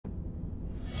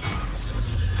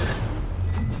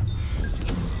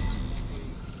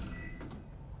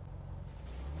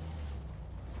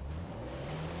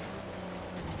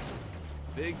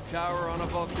Big tower on a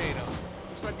volcano.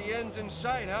 Looks like the end's in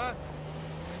sight, huh?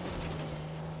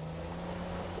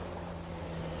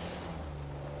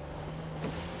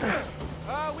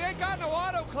 We ain't got no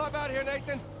auto club out here,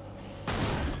 Nathan.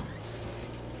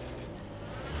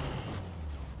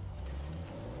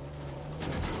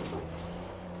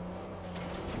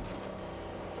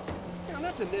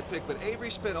 Not to nitpick, but Avery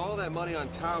spent all that money on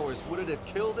towers. Would it have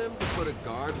killed him to put a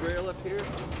guardrail up here?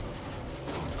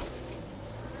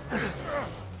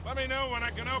 Let me know when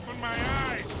I can open my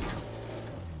eyes.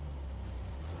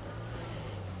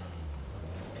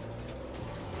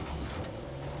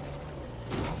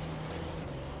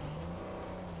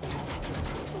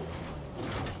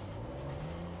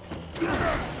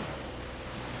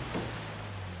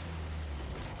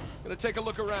 Gonna take a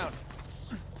look around.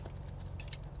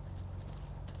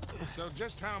 So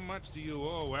just how much do you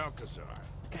owe Alcazar?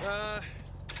 Half.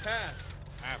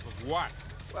 Half of what?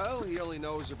 Well, he only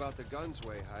knows about the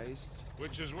Gunsway heist.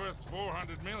 Which is worth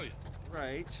 400 million.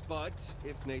 Right, but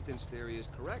if Nathan's theory is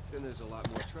correct, then there's a lot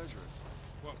more treasure.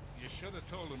 Well, you should have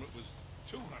told him it was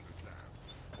 200,000.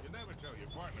 You never tell your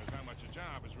partners how much a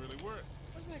job is really worth.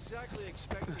 I wasn't exactly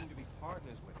expecting to be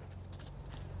partners with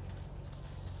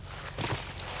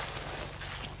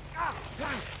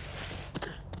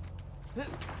him.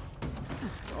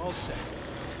 All set.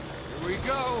 Here we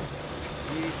go.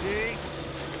 Easy.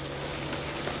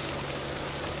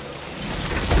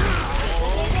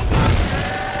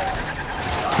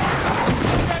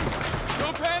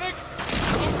 Don't panic!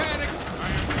 Don't panic! I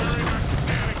am very much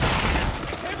panicking.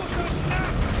 The cable's gonna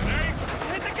snap! Nate!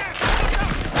 Hit the gas!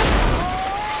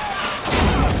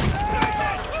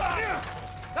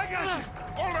 I got you!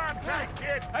 Hold on tight,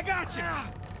 kid! I got you!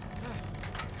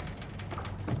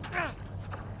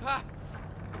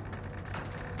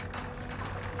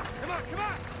 Come on, come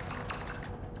on!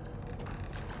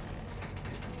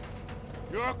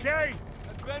 You okay?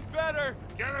 I've been better.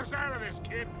 Get us out of this,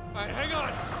 kid. All right, hang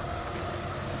on.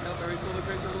 Very full of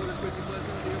grace, Lord, is with you,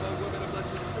 blessed be among women, and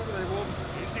blessed is the fruit of thy womb.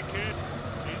 Easy, kid.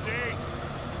 Easy.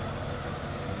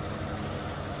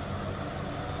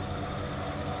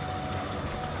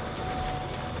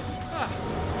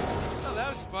 Well, that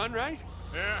was fun, right?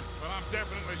 Yeah, well, I'm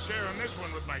definitely sharing this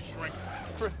one with my shrink.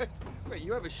 Wait,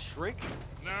 you have a shrink?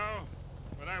 No,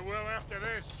 but I will after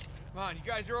this. Come on, you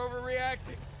guys are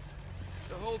overreacting.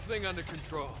 The whole thing under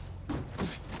control.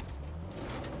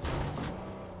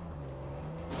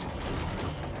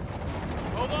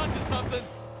 Hold on to something.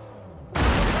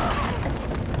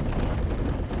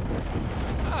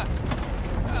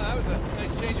 That was a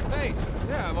nice change of pace.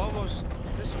 Yeah, I'm almost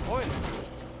disappointed.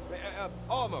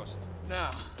 Almost.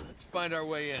 Now, let's find our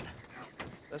way in.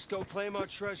 Let's go claim our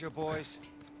treasure, boys.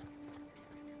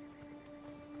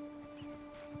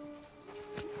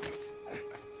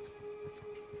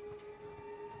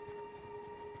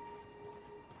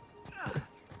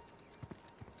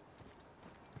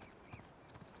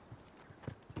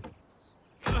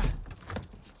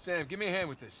 Sam, give me a hand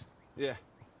with this. Yeah.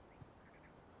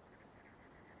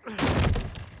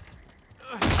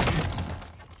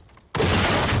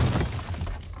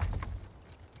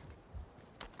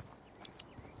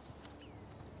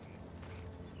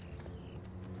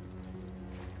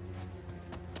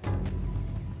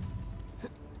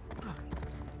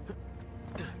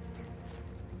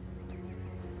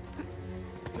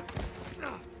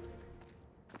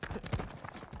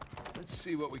 Let's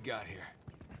see what we got here.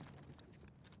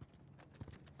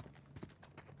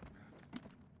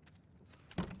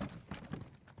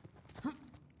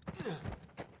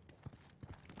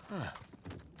 Huh.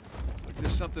 Looks like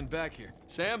there's something back here.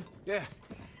 Sam? Yeah.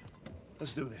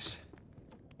 Let's do this.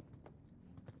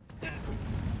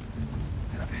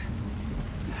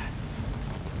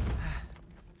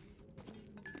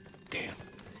 Damn.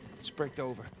 It's braked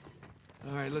over.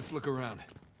 All right, let's look around.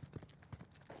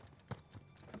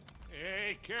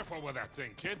 Hey, careful with that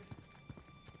thing, kid.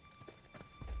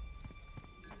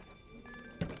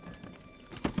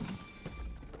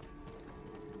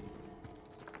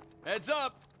 Heads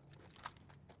up!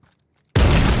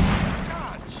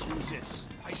 God, Jesus.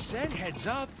 I said heads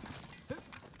up.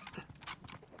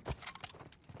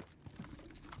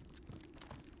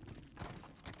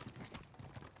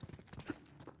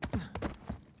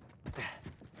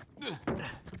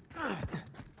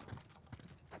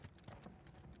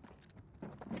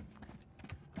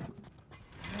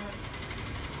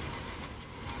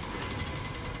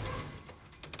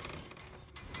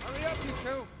 Hurry up, you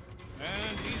two.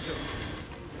 And easily.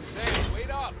 Sam,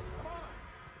 wait up.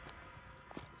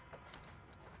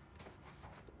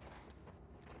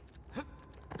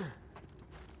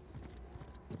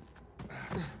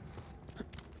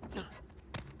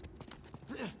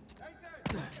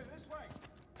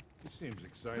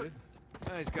 Excited?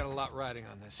 He's got a lot riding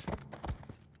on this.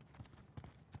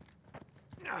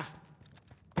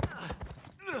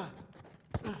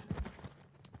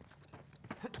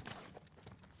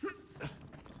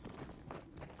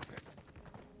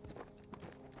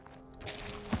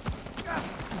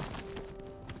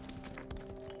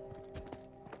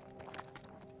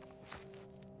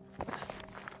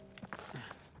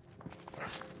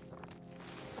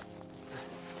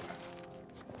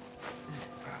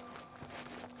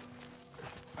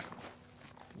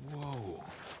 Whoa.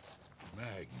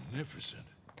 Magnificent.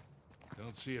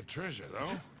 Don't see a treasure,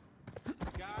 though.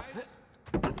 Guys?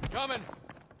 Coming!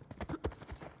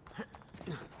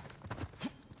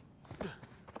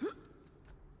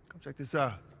 Come check this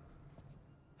out.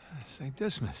 St.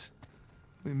 Dismas.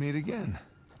 We meet again.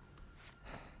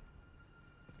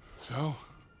 So,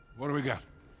 what do we got?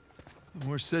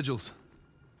 More sigils.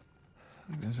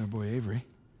 There's our boy Avery.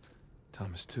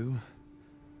 Thomas, too.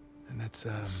 And that's,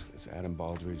 It's Adam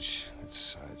Baldridge,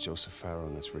 it's Joseph Farrow,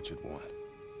 and that's Richard Warren.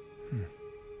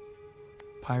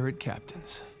 pirate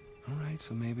captains. All right,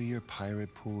 so maybe your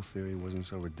pirate pool theory wasn't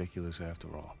so ridiculous after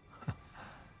all.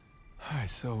 All right,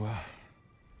 so,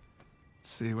 let's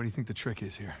see, what do you think the trick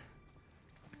is here?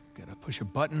 Gotta push a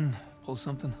button, pull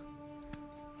something?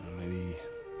 Maybe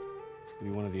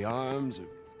one of the arms,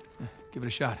 or... Give it a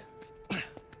shot.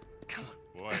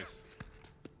 Boys,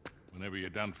 whenever you're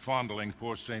done fondling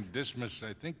poor St. Dismas,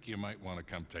 I think you might want to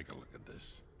come take a look at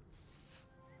this.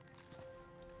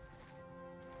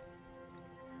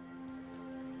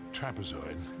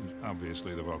 Trapezoid is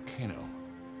obviously the volcano.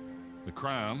 The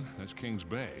crown, that's King's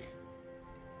Bay.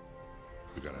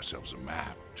 We got ourselves a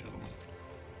map, gentlemen.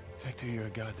 Victor, you're a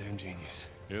goddamn genius.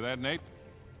 Hear that, Nate?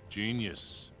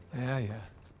 Genius. Yeah.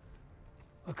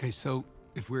 Okay, so,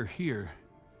 if we're here,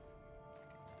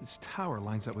 this tower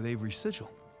lines up with Avery's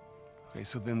sigil. Okay,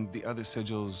 so then the other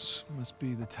sigils... Must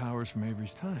be the towers from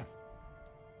Avery's time.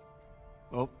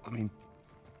 Well, I mean,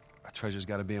 a treasure's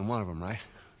gotta be in one of them, right?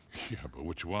 Yeah, but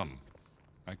which one?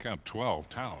 I count 12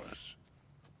 towers.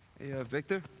 Hey,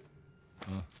 Victor?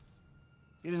 Huh?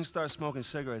 You didn't start smoking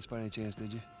cigarettes by any chance,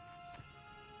 did you?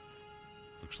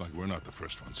 Looks like we're not the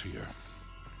first ones here.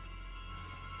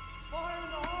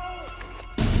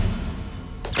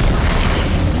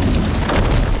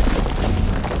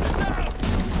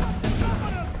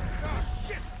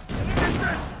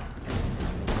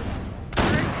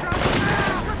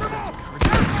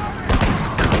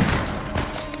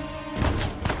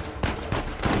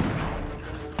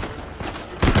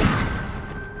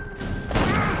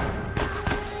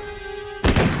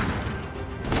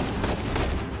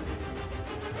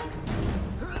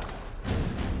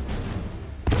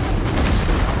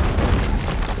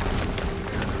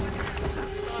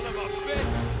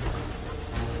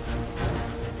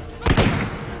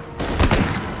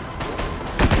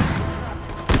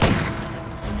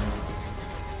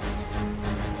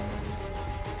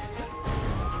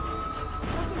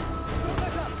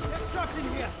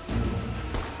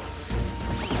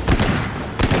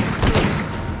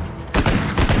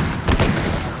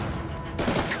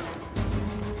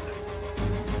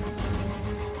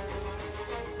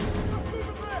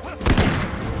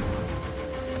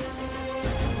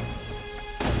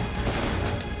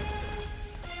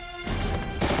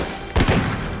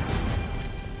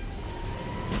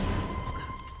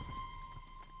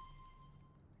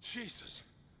 Jesus.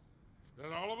 Is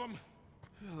that all of them?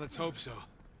 Well, let's hope so.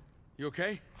 You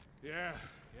okay? Yeah,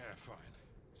 fine.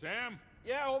 Sam?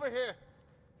 Yeah, over here.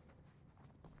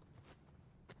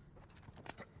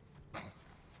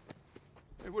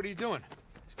 Hey, what are you doing?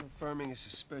 He's confirming his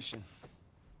suspicion.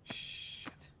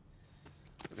 Shit.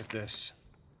 Look at this.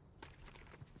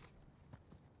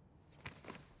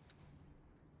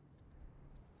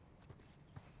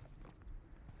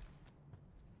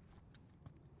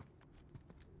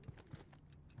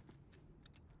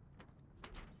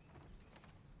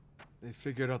 They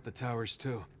figured out the towers,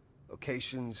 too.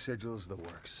 Locations, sigils, the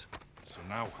works. So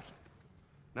now what?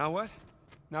 Now what?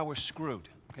 Now we're screwed,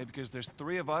 okay? Because there's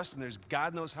 3 of us, and there's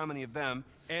God knows how many of them,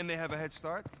 and they have a head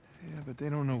start? Yeah, but they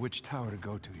don't know which tower to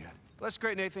go to yet. Well, that's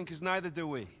great, Nathan, because neither do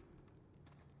we.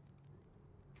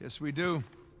 Yes, we do.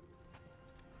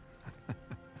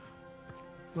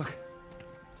 Look,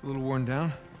 it's a little worn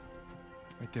down.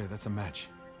 Right there, that's a match.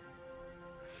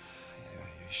 Yeah,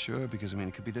 you sure? Because, I mean,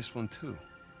 it could be this one, too.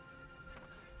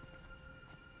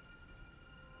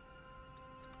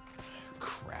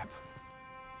 Crap.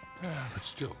 But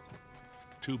still,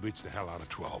 2 beats the hell out of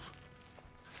 12.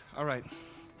 All right.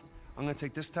 I'm gonna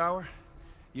take this tower.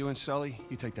 You and Sully,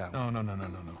 you take that one.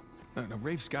 No,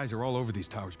 Rafe's guys are all over these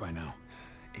towers by now.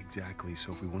 Exactly.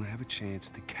 So if we want to have a chance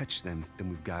to catch them, then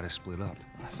we've got to split up.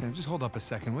 Sam, just hold up a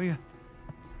second, will you?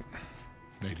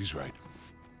 Nate, he's right.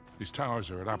 These towers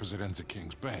are at opposite ends of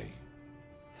Kings Bay.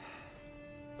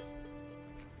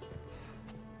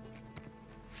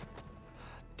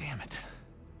 Damn it.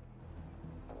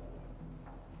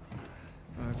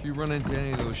 If you run into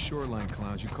any of those shoreline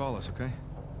clowns, you call us, okay?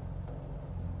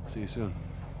 See you soon.